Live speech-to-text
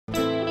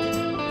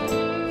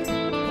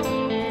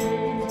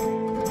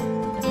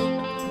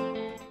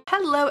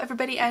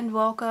everybody and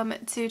welcome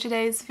to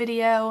today's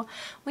video.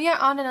 We are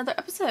on another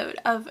episode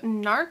of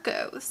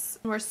Narcos.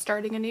 We're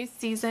starting a new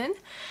season,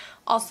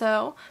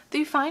 also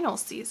the final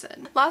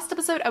season. Last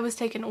episode I was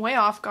taken way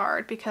off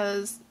guard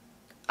because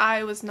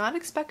I was not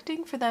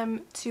expecting for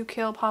them to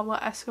kill Pablo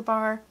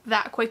Escobar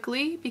that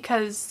quickly,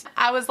 because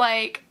I was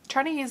like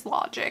trying to use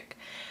logic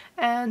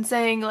and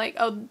saying like,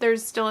 oh,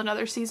 there's still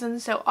another season,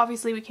 so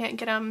obviously we can't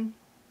get him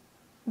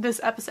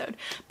this episode.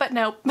 But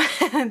nope,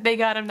 they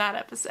got him that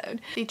episode.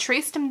 They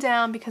traced him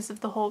down because of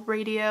the whole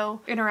radio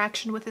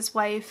interaction with his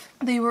wife.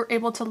 They were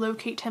able to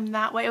locate him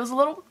that way. It was a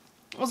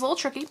little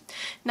tricky,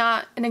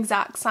 not an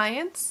exact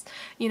science.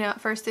 You know, at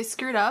first they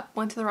screwed up,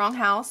 went to the wrong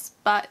house,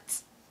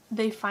 but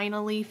they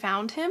finally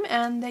found him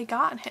and they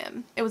got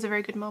him. It was a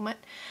very good moment,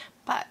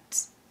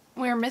 but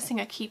we were missing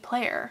a key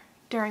player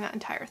during that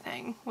entire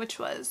thing, which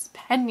was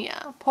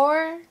Pena.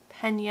 Poor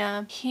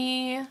Pena.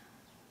 He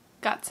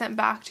got sent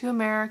back to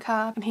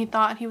America and he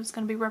thought he was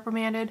going to be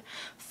reprimanded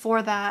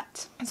for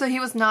that. So he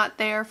was not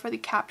there for the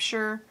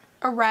capture,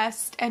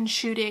 arrest, and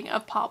shooting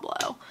of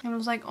Pablo. And I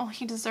was like, oh,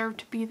 he deserved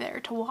to be there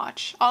to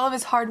watch all of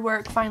his hard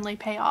work finally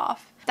pay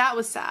off. That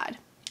was sad.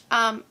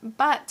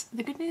 But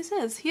the good news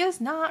is he is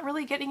not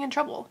really getting in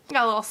trouble. He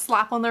got a little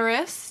slap on the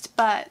wrist,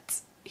 but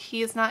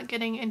he is not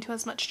getting into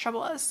as much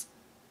trouble as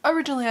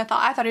originally I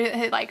thought. I thought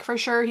he, like, for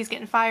sure he's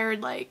getting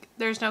fired. Like,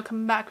 there's no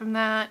coming back from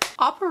that.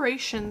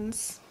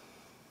 Operations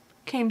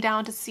came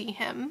down to see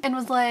him and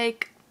was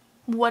like,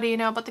 what do you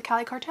know about the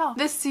Cali Cartel?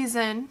 This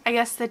season, I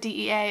guess the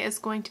DEA is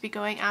going to be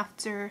going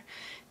after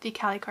the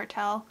Cali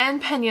Cartel,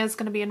 and Pena is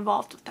going to be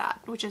involved with that,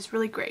 which is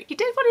really great. He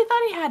did what he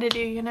thought he had to do,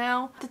 you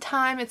know? At the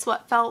time, it's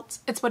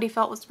what he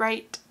felt was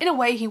right. In a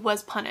way, he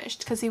was punished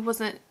because he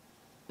wasn't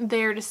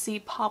there to see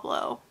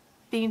Pablo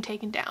being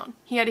taken down.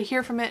 He had to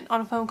hear from it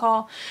on a phone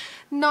call.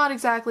 Not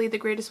exactly the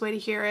greatest way to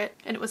hear it,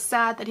 and it was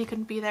sad that he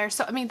couldn't be there.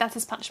 So I mean, that's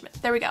his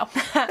punishment. There we go.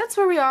 That's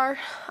where we are,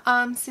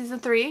 season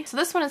 3. So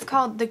this one is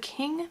called The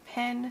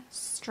Kingpin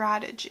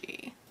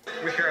Strategy.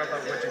 We hear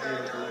about what you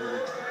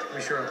do.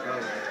 We sure are proud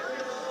of you.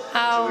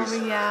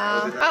 Oh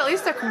yeah. Oh, at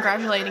least they're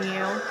congratulating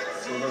you.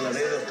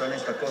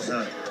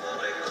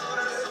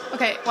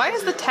 Okay, why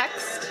is the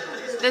text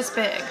this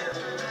big?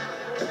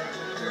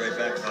 Be right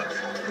back, Pops.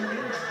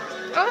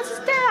 Oh, it's his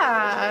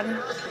dad.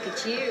 Look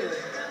at you.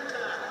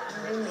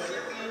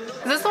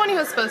 Is this the one he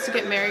was supposed to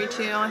get married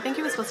to? I think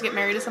he was supposed to get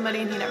married to somebody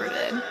and he never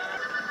did. Can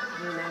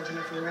you imagine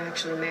if we were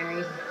actually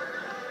married?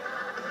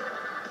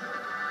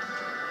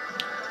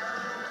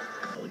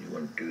 All you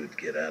want to do is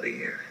get out of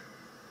here,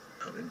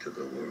 out into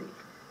the world.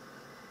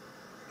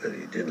 Whether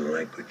you didn't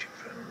like what you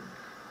found,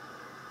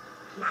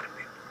 a lot of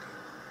people do.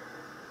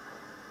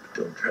 But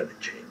don't try to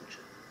change it.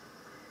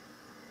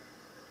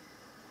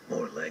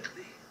 More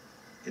likely,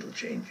 it'll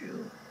change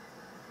you.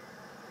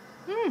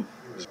 It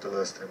was the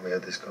last time we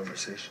had this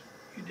conversation.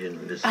 You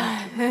didn't listen to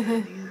me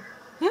then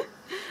either.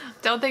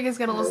 Don't think he's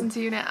gonna listen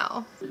to you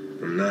now.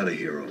 I'm not a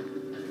hero.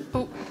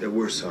 Oh, There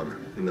were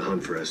some in the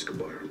hunt for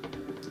Escobar.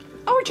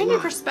 oh, we're changing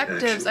Lot,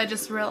 perspectives, actually. I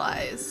just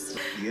realized.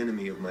 The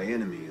enemy of my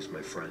enemy is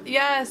my friend.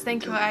 Yes,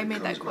 thank you, Until he I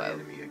made that becomes my quote.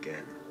 enemy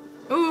again.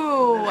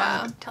 Ooh,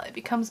 until it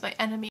becomes my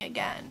enemy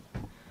again.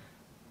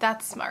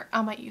 That's smart.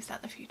 I might use that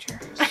in the future.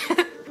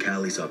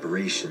 Cali's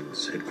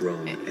operations had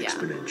grown Yeah.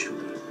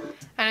 exponentially.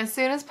 And as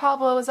soon as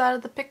Pablo was out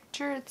of the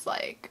picture, it's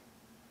like,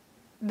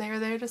 they're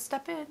there to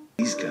step in.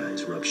 These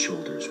guys rubbed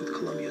shoulders with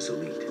Colombia's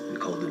elite and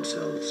called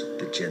themselves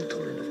the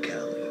Gentlemen of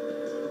Cali.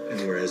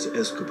 And whereas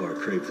Escobar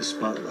craved the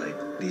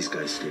spotlight, these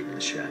guys stayed in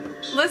the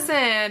shadows.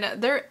 Listen,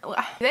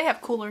 they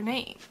have cooler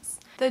names.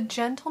 The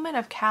Gentlemen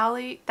of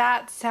Cali,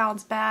 that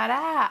sounds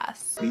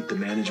badass. Meet the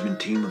management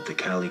team of the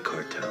Cali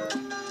Cartel.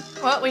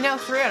 Well, we know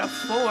 3 out of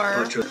 4.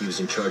 Patrick, he was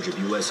in charge of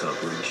U.S.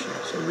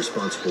 operations and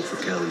responsible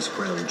for Cali's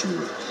crown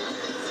jewel,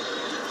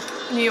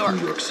 New York.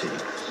 New York City.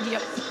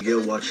 Yep.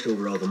 Miguel watched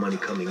over all the money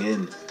coming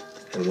in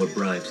and what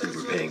bribes they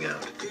were paying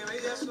out.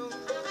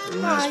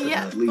 And last but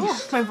yeah. not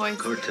least, Oh, my voice.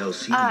 Cartel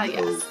CEO,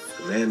 Yes.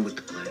 the man with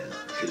the plan,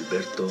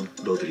 Gilberto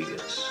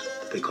Rodriguez.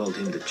 They called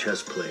him the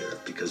chess player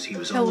because he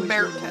was always one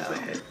Gilberto. move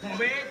ahead.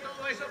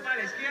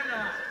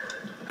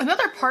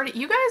 Another party.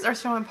 You guys are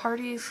throwing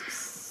parties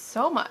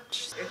so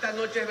much. Esta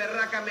noche es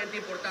berracamente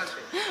importante.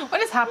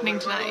 What is happening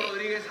Los hermanos tonight?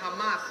 Rodríguez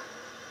jamás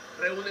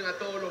reúnen a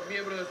todos los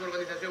miembros de su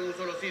organización en un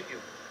solo sitio.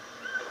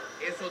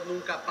 Eso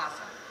nunca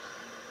pasa.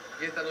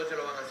 Y esta noche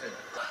lo van a hacer.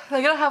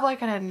 They're gonna have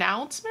like an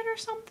announcement or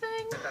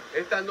something?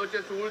 Esta noche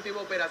es su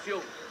última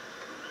operación.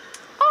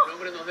 Oh. El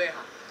hombre nos deja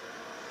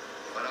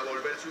para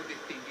volverse un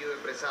distinguido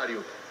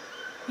empresario.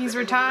 He's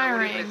Le tengo una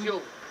buena retiring.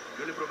 impresión.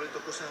 Yo le prometo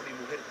cosas a mi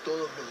mujer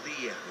todos los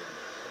días.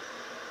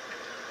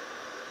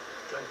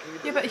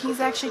 Tranquilo. Yeah, but he's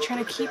actually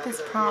trying to keep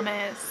his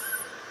promise.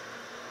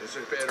 Eso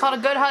espero. It's called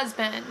a good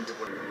husband.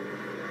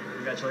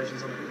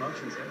 Congratulations on the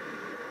promotion, sir.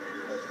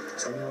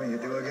 Tell me what you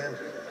do again.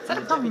 Is that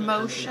a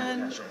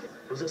promotion?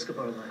 Who's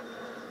Escobar like?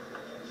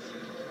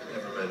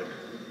 Never met him.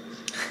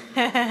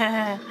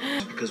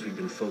 Just because we've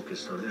been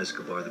focused on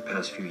Escobar the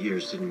past few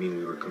years didn't mean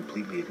we were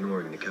completely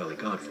ignoring the Cali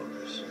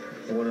Godfathers.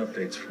 What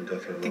updates from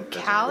Definitely The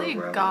Cali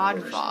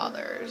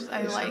Godfathers.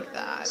 I like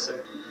that.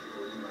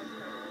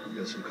 You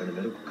got some kind of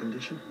medical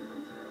condition?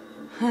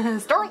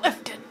 Start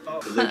lifting.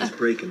 The latest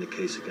break in the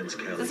case against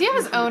Cali. Does he have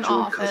his own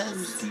office?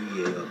 Customs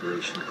DEA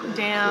operation called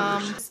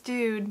Damn. First. This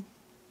dude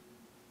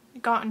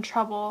got in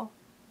trouble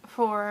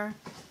for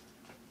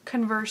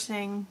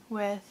conversing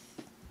with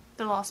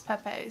the Los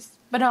Pepes.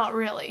 But not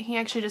really. He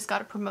actually just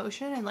got a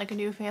promotion and like a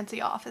new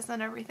fancy office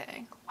and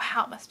everything.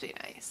 Wow, must be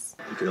nice.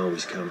 You can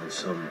always count on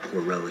some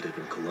poor relative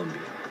in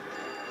Colombia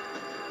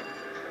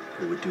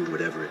who would do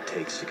whatever it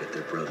takes to get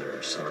their brother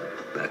or son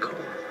back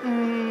home.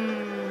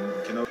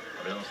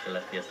 Hablemos de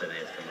la fiesta de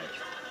esta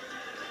noche.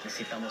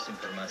 Necesitamos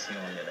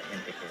información de la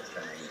gente que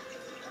están ahí.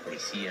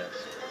 Policías,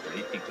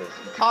 políticos.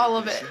 All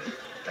of it.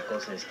 La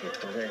cosa es que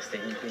toda esta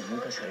gente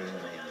nunca se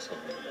reúne en un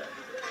solo lugar.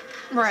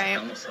 Right.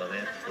 Necesitamos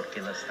saber por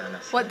qué la están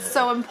haciendo. What's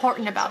so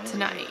important about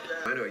tonight?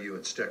 I know you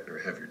and Steckner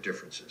have your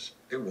differences.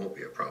 It won't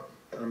be a problem.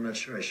 I'm not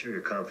sure I share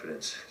your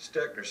confidence.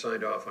 Steckner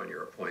signed off on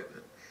your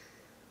appointment.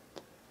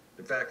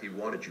 In fact, he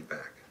wanted you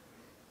back.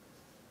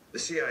 The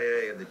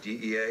CIA and the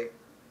DEA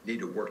need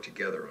to work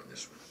together on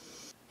this one.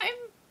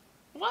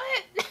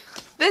 What?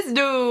 This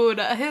dude,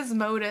 his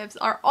motives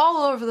are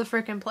all over the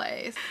freaking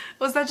place.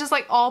 Was that just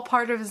like all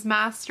part of his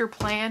master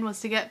plan, was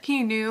to get,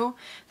 he knew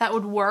that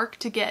would work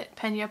to get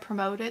Pena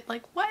promoted?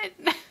 Like what?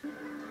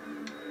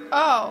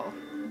 Oh,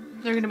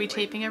 they're gonna be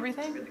taping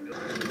everything?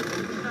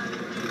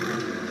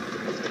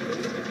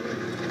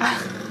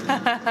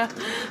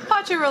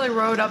 Pacho really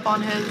rode up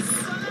on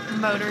his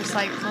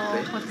motorcycle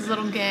with his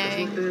little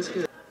gang.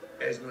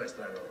 Es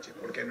nuestra noche,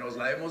 porque nos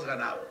la hemos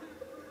ganado.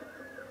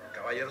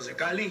 Caballeros de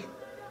Cali,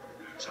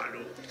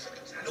 salud.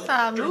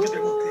 Salud.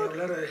 Tengo que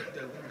hablar de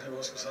algunos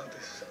negocios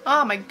antes.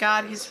 Oh my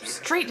god, he's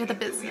straight to the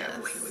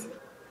business.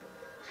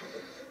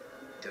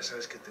 Ya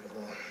sabes que tengo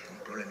un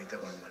problemita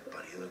con el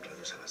malparido de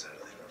Claudio Salazar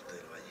del norte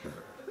del valle.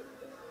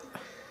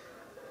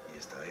 Y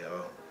está ahí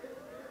abajo.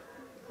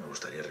 Me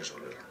gustaría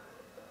resolverlo.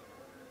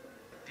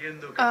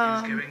 Entiendo que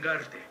tienes que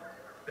vengarte,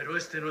 pero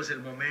este no es el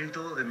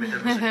momento de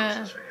meternos en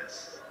cosas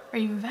feas.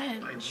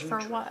 Revenge for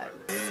what?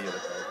 Yo le tengo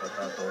que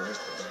tratar todo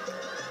esto.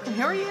 And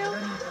who are you?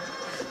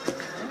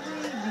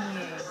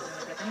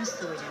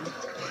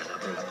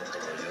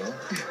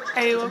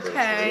 Are you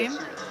okay?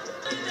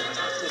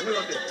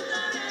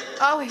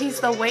 Oh, he's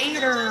the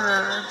waiter.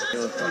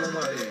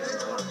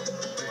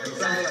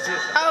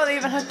 Oh, they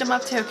even hooked him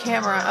up to a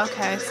camera.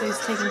 Okay, so he's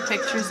taking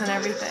pictures and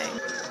everything.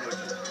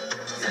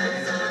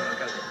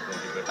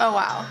 Oh,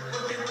 wow.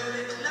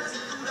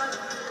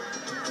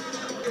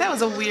 That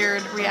was a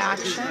weird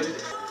reaction.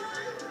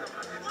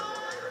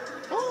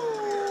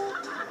 Ooh.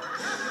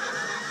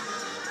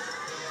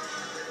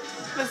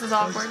 This is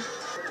awkward.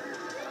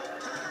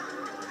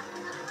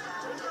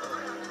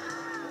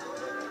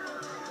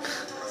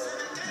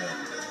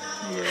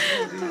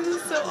 This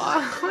is so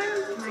awkward.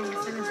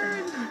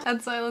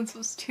 That silence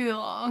was too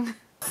long.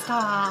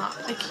 Stop.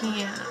 I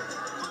can't.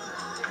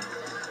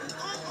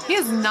 He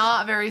is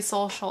not very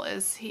social,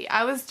 is he?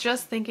 I was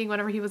just thinking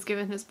whenever he was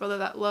giving his brother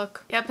that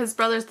look. Yep, his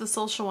brother's the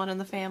social one in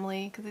the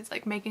family because he's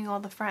like making all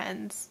the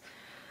friends.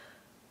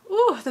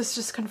 Ooh, this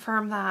just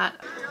confirmed that.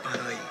 Para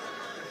ahí.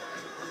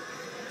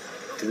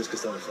 Tienes que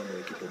estar usando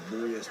un equipo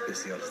muy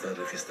especial. Está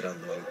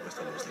registrando algo con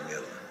esta luz de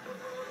mierda.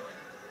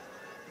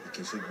 Y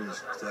quien soy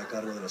pues, está a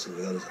cargo de la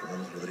seguridad de los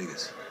hermanos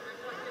Rodríguez.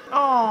 Te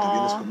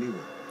vienes Oh, conmigo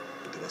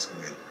o te vas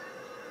con él.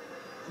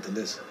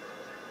 ¿Entendés?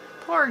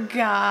 poor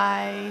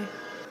guy.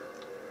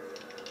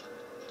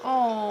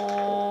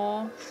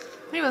 Oh,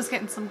 he was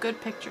getting some good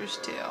pictures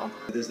too.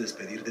 Puedes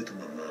despedir de tu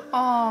mamá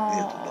y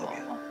de tu Oh,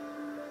 novia.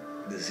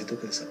 Necesito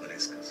que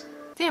desaparezcas.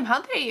 damn,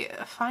 how'd they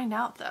find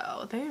out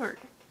though? They were,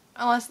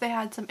 unless they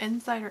had some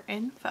insider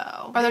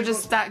info, or they're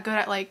just that good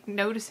at like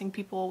noticing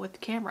people with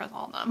cameras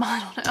on them. I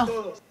don't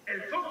know.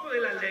 El foco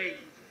de la ley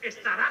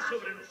estará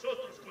sobre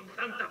nosotros con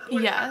tanta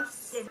fuerza.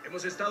 Yes.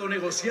 Hemos estado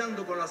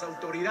negociando con las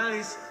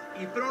autoridades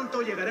y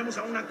pronto llegaremos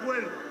a un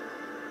acuerdo.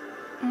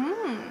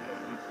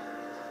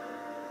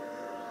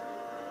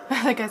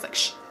 The guy's like,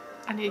 shh,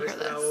 I need to hear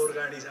Nuestra this.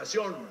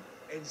 organización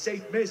en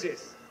 6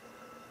 meses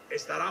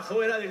estará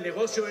fuera del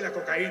negocio de la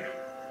cocaína.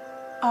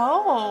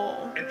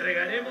 Oh,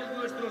 Entregaremos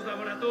nuestros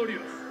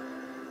laboratorios,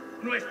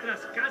 nuestras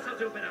casas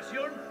de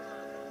operación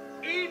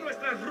y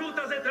nuestras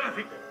rutas de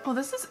tráfico. well,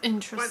 this is Cualquier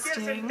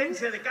interesting.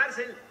 sentencia de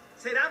cárcel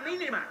será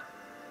mínima.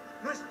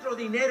 Nuestro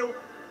dinero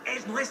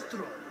es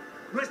nuestro.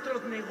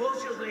 Nuestros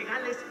negocios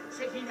legales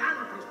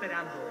seguirán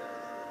prosperando.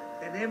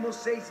 Tenemos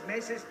 6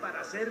 meses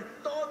para hacer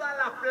toda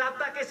la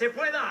plata que se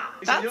pueda.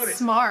 Y That's señores,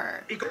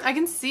 smart. I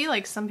can see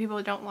like some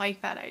people don't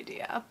like that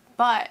idea,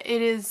 but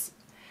it is,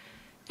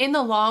 in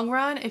the long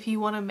run, if you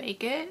want to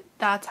make it,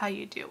 that's how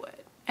you do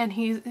it. And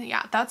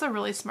yeah, that's a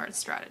really smart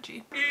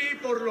strategy. y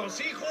por los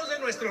hijos de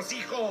nuestros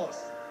hijos.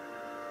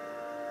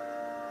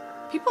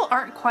 People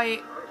aren't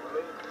quite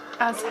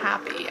as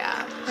happy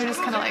yet. They're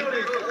just kind of like,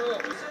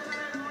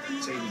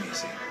 6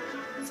 meses.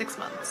 6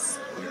 months.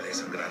 Voy a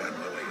desangrar a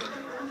Nueva York.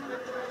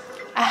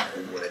 Ah,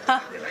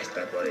 De la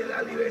Estatua de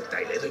la Libertad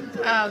y le doy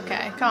por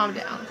okay, calm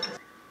down.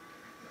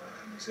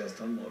 No seas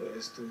tan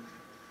modesto.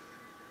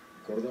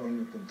 Córdoba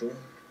me contó.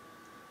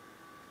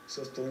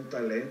 Sos todo un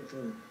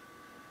talento.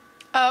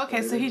 Oh,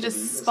 okay, so he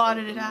just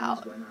spotted it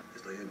out.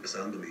 Estoy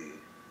empezando mi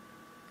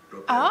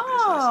propia Oh.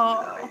 empresa de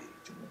seguridad.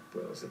 Yo no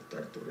puedo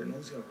aceptar tu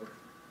renuncia, Jorge.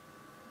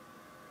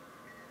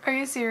 Are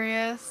you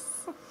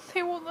serious?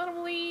 They won't let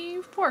him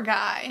leave. Poor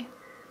guy.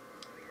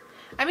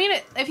 I mean,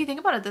 if you think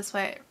about it this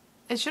way,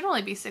 it should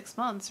only be 6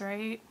 months,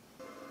 right?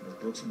 Los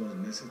próximos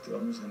meses te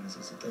vamos a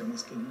necesitar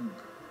más que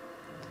nunca.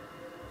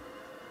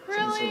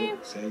 Really?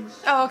 Son solo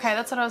 6. Oh, okay,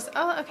 that's what I was.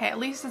 Oh, okay, at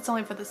least it's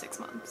only for the 6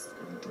 months.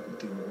 Cuento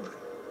contigo, Jorge.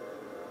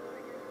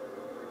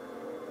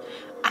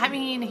 I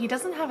mean, he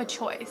doesn't have a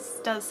choice,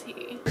 does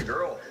he? Hey,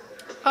 girl.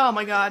 Oh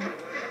my god.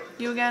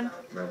 You again?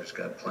 Remember's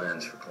got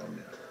plans for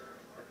Colombia.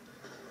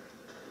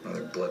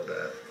 Another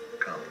bloodbath.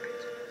 Complicated.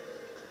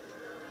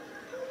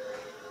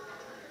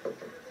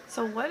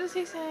 So what is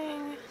he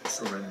saying?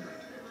 Surrender.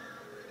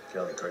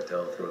 Cali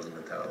Cartel throws in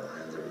the towel,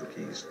 hands over the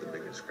keys to the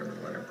biggest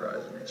criminal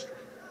enterprise in history.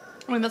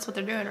 I mean, that's what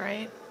they're doing,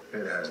 right?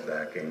 It has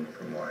backing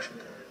from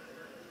Washington.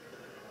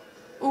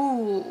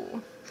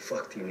 Ooh. The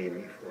fuck do you need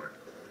me for?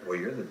 Well,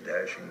 you're the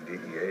dashing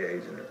DEA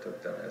agent who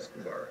took down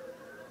Escobar.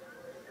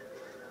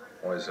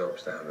 Always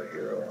helps to have a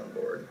hero on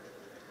board.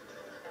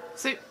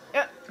 So,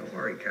 Don't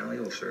worry, Cali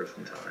will serve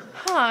some time.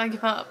 I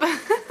give up.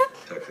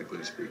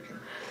 Technically speaking.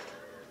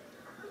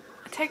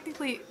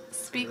 Technically That's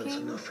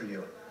speaking, enough for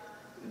you.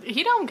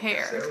 he don't If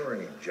care. there were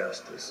any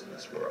justice in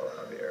this world,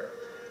 Javier,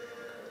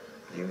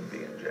 you'd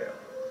be in jail.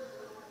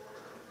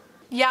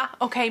 Yeah,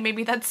 okay,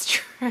 maybe that's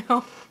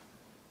true.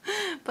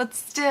 But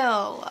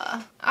still,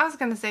 I was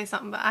gonna say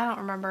something, but I don't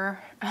remember.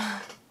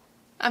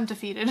 I'm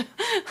defeated.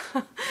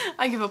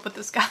 I give up with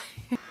this guy.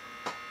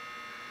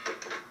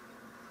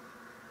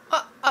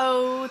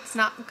 Uh-oh, it's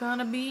not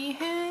gonna be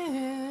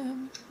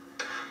him.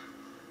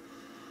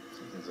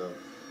 Something's up.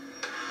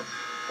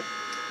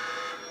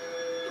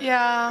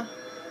 Yeah.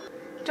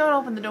 Don't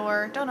open the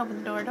door. Don't open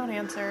the door. Don't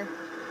answer.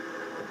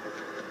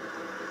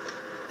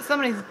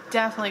 Somebody's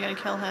definitely gonna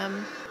kill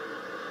him.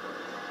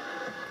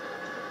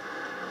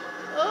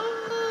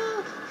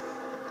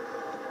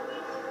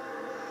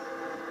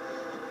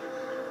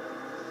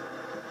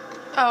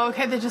 Oh,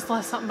 okay, they just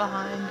left something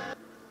behind.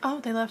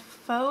 Oh, they left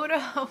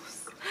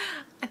photos.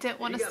 I didn't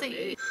want to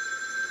see.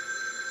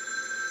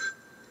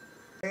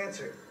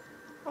 Answer.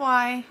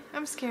 Why?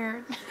 I'm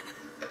scared.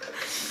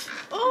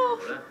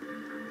 Oh.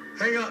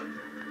 Hang up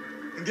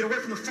and get away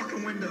from the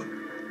fucking window.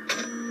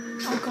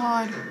 Oh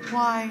God.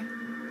 Why?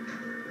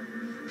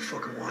 They're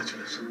fucking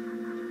watching us.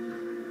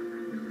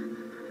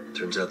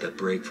 Turns out that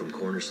break from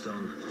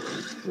Cornerstone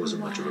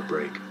wasn't much of a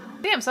break.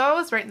 Damn, so I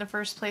was right in the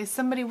first place.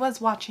 Somebody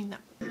was watching them.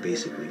 They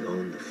basically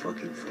own the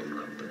fucking phone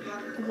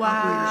company. Wow.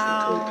 Operators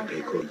were told to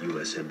pay call the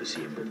U.S.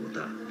 Embassy in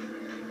Bogota.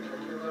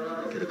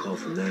 Get a call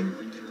from them.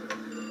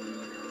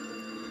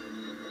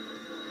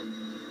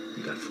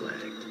 You got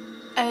flagged.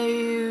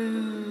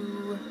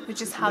 Oh,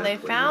 which is how they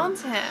found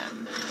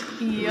him.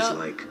 It was Yup.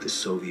 like the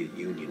Soviet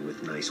Union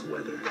with nice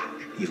weather.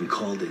 Even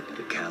called it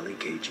the Cali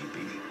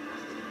KGB.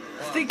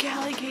 The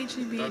Cali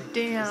KGB.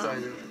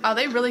 Damn. Oh,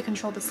 they really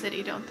control the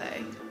city, don't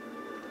they?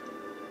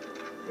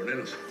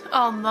 Morenos.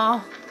 Oh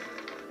no.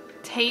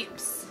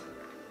 Tapes.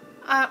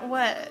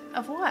 What?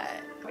 Of what?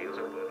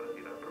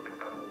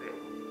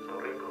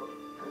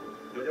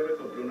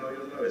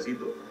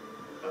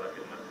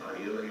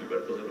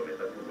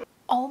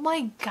 Oh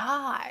my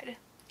God.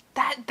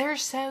 They're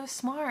so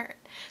smart.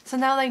 So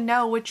now they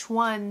know which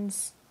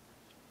ones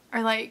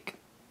are like,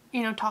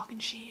 you know, talking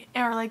shit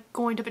or like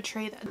going to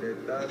betray them.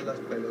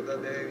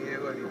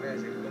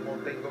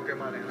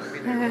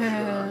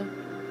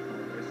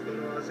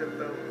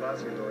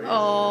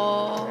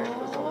 Oh,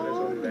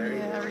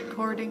 yeah,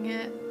 recording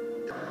it.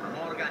 Vamos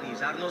a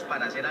organizarnos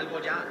para hacer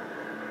algo ya.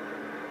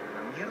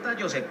 La mierda,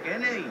 Joseph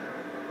Kennedy.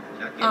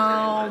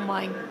 Oh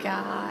my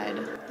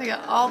God. They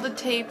got all the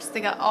tapes,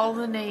 they got all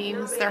the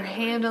names, they're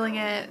handling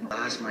it.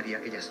 Paz,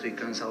 María, que ya estoy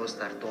cansado de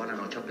estar toda la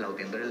noche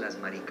aplaudiéndole las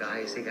maricadas a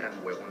ese gran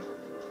huevón.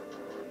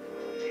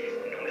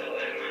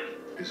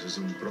 Eso es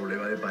un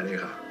problema de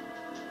pareja.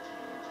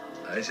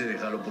 A ese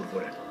déjalo por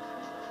fuera.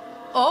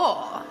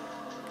 Oh,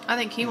 I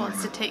think he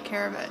wants to take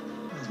care of it.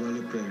 Más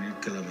vale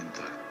prevenir que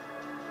lamentar.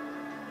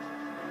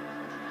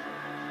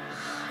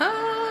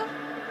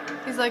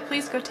 He's like,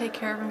 please go take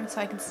care of him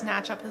so I can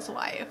snatch up his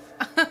wife.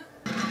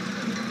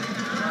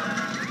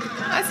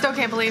 I still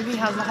can't believe he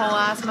has a whole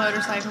ass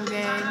motorcycle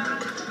gang.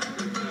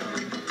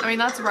 I mean,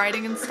 that's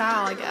riding in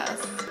style, I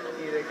guess.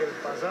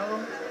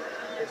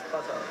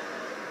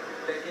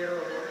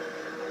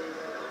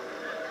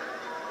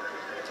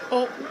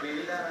 Oh.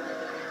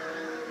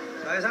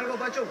 ¿Sabes algo,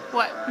 Pacho?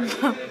 What?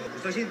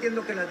 Estoy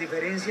sintiendo que las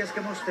diferencias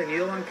que hemos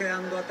tenido van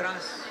quedando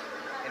atrás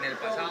en el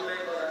pasado.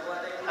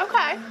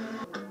 Okay.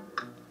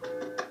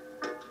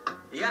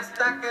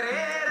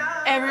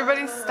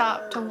 Everybody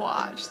stopped to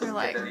watch. They're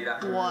like,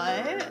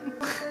 what?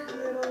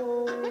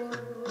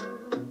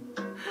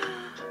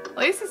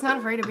 least he's not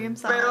afraid to be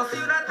himself.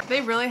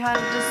 They really had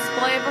a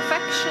display of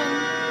affection.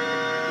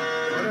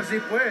 Ahora sí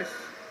pues,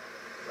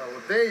 la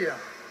botella.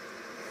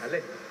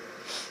 Dale.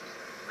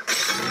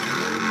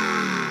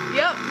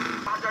 Yep.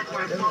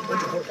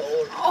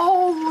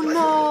 Oh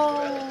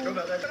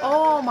no.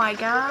 Oh my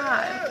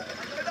god.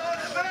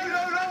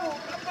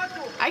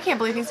 I can't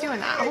believe he's doing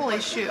that. Holy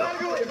shoot.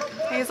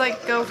 He's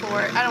like, go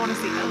for it. I don't want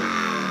to see him.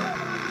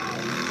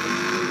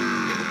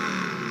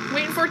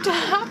 Waiting for it to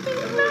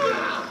happen.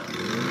 No.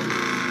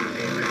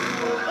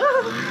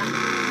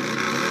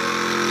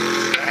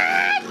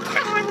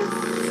 I want to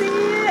see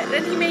it.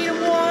 And he made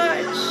him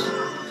watch.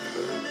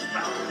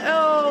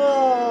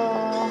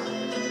 Oh.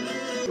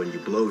 When you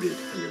bloated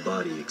and your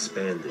body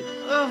expanded,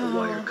 the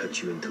wire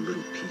cut you into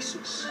little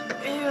pieces.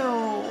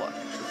 Ew.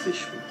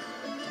 Fish food.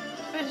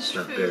 Fish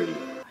Not food. very.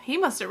 He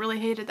must have really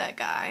hated that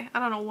guy. I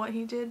don't know what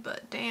he did,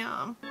 but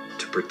damn.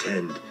 To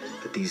pretend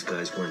that these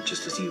guys weren't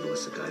just as evil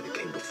as the guy that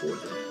came before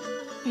them.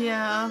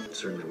 Yeah. It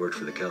certainly worked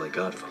for the Cali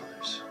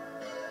Godfathers.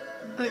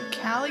 The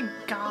Cali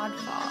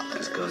Godfathers.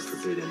 Because God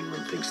forbid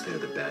anyone thinks they're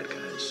the bad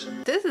guys.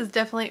 This is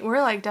definitely,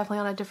 we're like definitely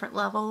on a different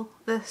level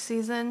this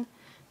season,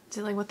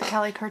 dealing with the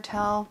Cali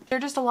Cartel. They're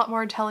just a lot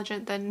more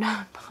intelligent than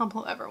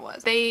Pablo ever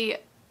was.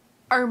 They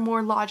are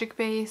more logic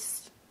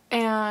based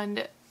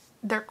and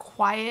they're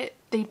quiet.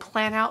 They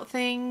plan out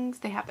things.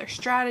 They have their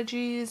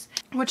strategies,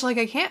 which like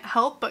I can't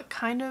help but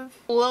kind of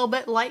a little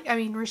bit like, I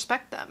mean,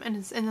 respect them in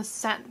a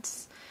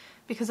sense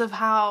because of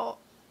how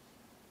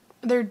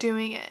they're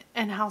doing it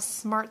and how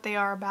smart they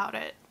are about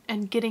it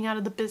and getting out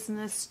of the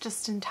business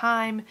just in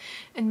time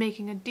and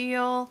making a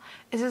deal.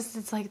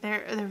 It's like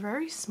they're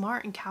very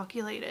smart and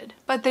calculated.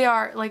 But they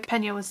are, like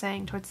Pena was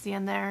saying towards the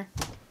end there,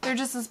 they're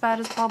just as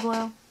bad as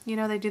Pablo. You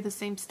know, they do the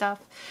same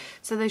stuff.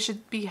 So they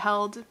should be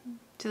held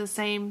to the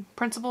same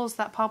principles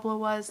that Pablo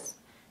was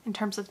in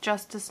terms of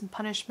justice and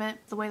punishment.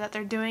 The way that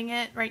they're doing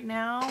it right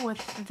now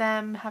with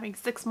them having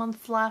 6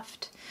 months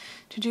left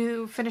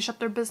to finish up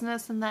their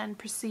business and then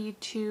proceed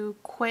to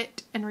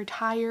quit and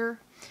retire,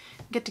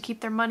 get to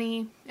keep their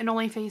money and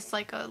only face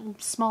like a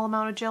small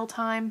amount of jail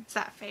time. Is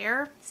that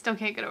fair? Still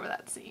can't get over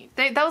that scene.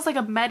 That was like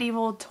a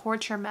medieval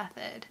torture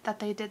method that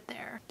they did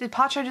there. Did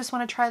Pacho just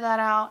want to try that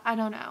out? I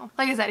don't know.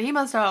 Like I said, he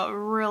must have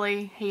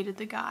really hated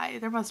the guy.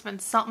 There must have been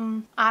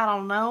something, I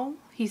don't know.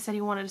 He said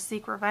he wanted to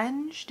seek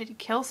revenge. Did he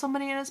kill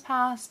somebody in his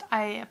past?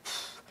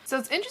 So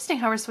it's interesting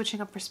how we're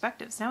switching up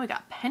perspectives. Now we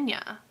got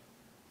Pena.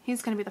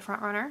 He's gonna be the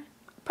front runner.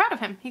 Proud of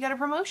him. He got a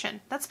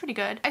promotion. That's pretty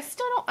good. I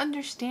still don't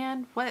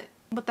understand what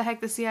the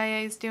heck the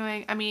CIA is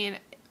doing. I mean,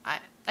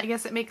 I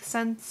guess it makes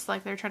sense.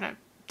 Like they're trying to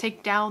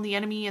take down the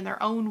enemy in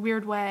their own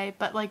weird way.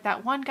 But like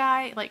that one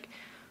guy, like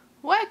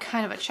what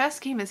kind of a chess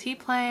game is he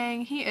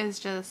playing? He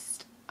is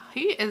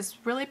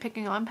really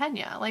picking on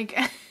Pena. Like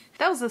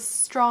that was a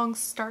strong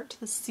start to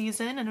the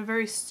season and a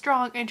very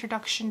strong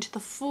introduction to the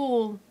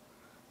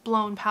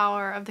full-blown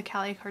power of the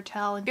Cali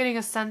Cartel and getting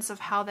a sense of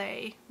how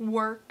they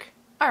work.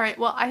 Alright,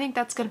 well, I think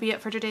that's going to be it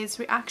for today's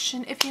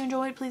reaction. If you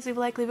enjoyed, please leave a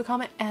like, leave a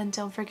comment, and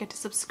don't forget to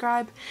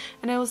subscribe.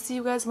 And I will see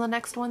you guys on the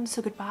next one,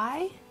 so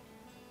goodbye,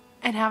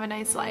 and have a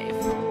nice life.